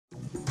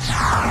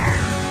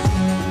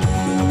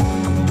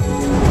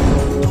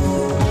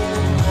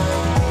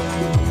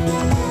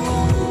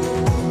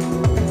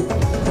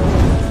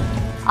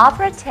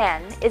Opera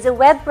 10 is a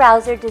web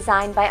browser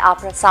designed by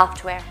Opera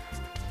Software.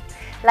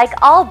 Like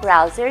all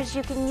browsers,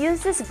 you can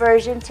use this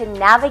version to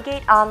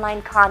navigate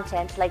online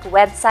content like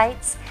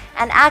websites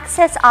and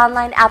access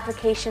online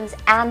applications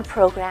and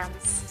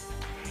programs.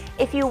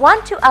 If you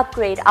want to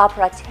upgrade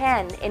Opera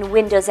 10 in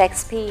Windows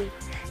XP,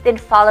 then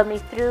follow me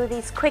through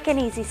these quick and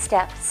easy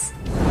steps.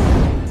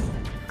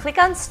 Click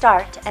on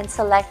Start and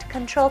select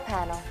Control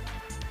Panel.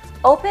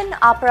 Open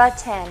Opera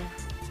 10.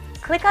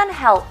 Click on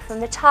Help from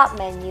the top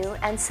menu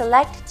and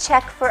select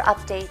Check for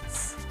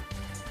Updates.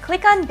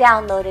 Click on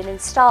Download and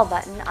Install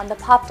button on the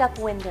popped-up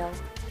window.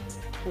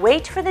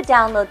 Wait for the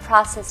download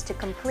process to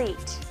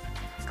complete.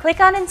 Click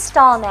on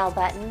Install Now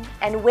button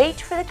and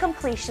wait for the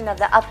completion of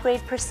the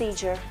upgrade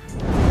procedure.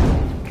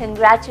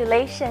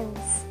 Congratulations!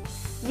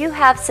 You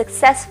have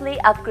successfully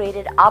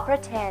upgraded Opera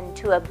 10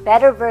 to a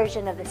better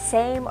version of the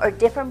same or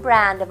different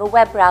brand of a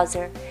web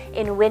browser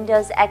in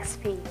Windows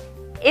XP.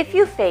 If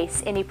you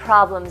face any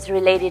problems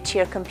related to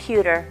your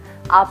computer,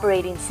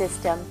 operating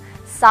system,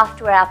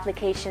 software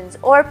applications,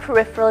 or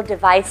peripheral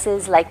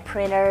devices like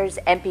printers,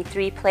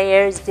 MP3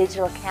 players,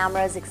 digital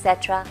cameras,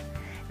 etc.,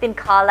 then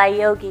call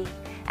iYogi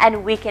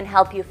and we can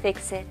help you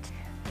fix it.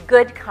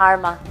 Good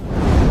karma!